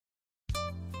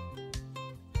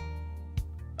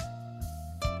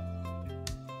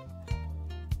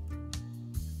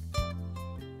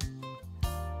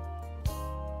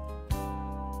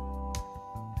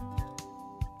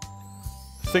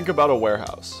Think about a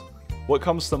warehouse. What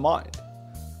comes to mind?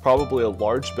 Probably a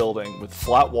large building with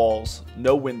flat walls,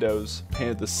 no windows,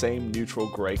 painted the same neutral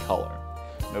gray color.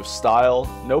 No style,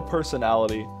 no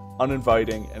personality,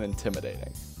 uninviting and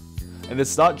intimidating. And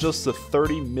it's not just the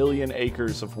 30 million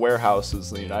acres of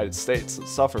warehouses in the United States that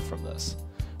suffer from this.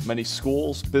 Many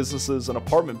schools, businesses, and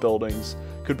apartment buildings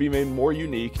could be made more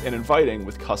unique and inviting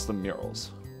with custom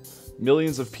murals.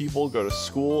 Millions of people go to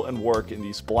school and work in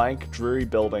these blank, dreary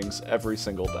buildings every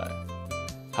single day.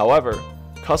 However,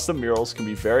 custom murals can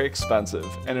be very expensive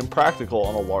and impractical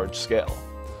on a large scale.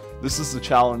 This is the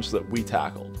challenge that we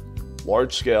tackled: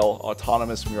 large-scale,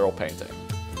 autonomous mural painting.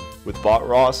 With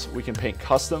Ross, we can paint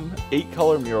custom,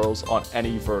 8-color murals on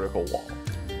any vertical wall.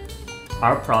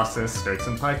 Our process starts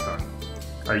in Python.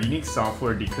 Our unique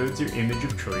software decodes your image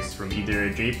of choice from either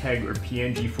a JPEG or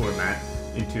PNG format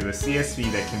into a CSV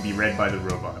that can be read by the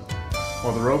robot.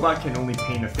 While the robot can only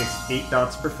paint a fixed 8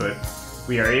 dots per foot,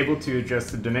 we are able to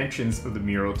adjust the dimensions of the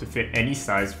mural to fit any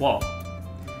size wall.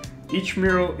 Each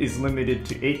mural is limited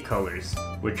to 8 colors,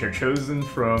 which are chosen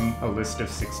from a list of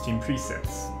 16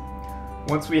 presets.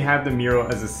 Once we have the mural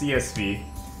as a CSV,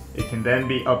 it can then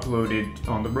be uploaded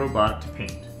on the robot to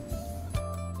paint.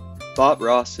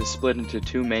 Ross is split into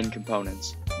two main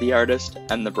components, the artist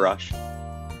and the brush.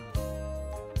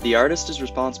 The artist is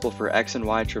responsible for X and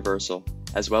Y traversal,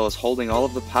 as well as holding all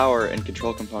of the power and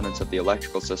control components of the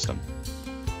electrical system.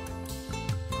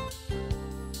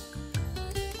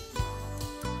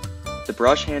 The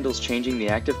brush handles changing the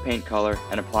active paint color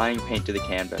and applying paint to the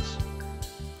canvas.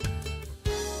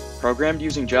 Programmed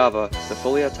using Java, the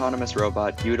fully autonomous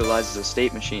robot utilizes a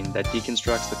state machine that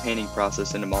deconstructs the painting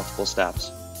process into multiple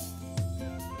steps.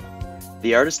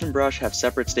 The artist and brush have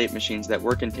separate state machines that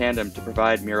work in tandem to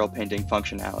provide mural painting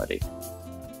functionality.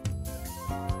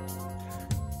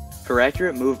 For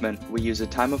accurate movement, we use a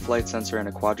time-of-flight sensor and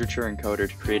a quadrature encoder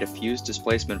to create a fused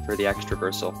displacement for the X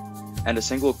traversal, and a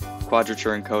single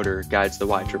quadrature encoder guides the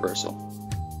Y traversal.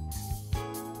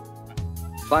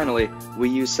 Finally, we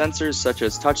use sensors such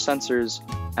as touch sensors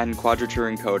and quadrature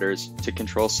encoders to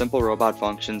control simple robot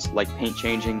functions like paint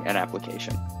changing and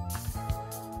application.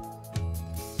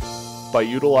 By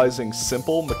utilizing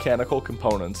simple mechanical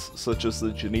components such as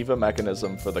the Geneva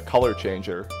mechanism for the color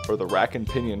changer or the rack and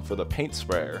pinion for the paint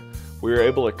sprayer, we are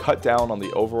able to cut down on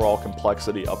the overall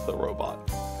complexity of the robot.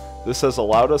 This has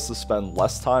allowed us to spend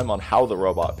less time on how the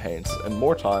robot paints and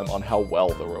more time on how well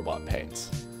the robot paints.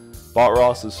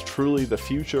 Ross is truly the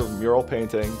future of mural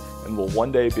painting and will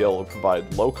one day be able to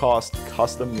provide low-cost,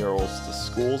 custom murals to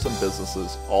schools and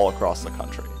businesses all across the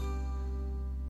country.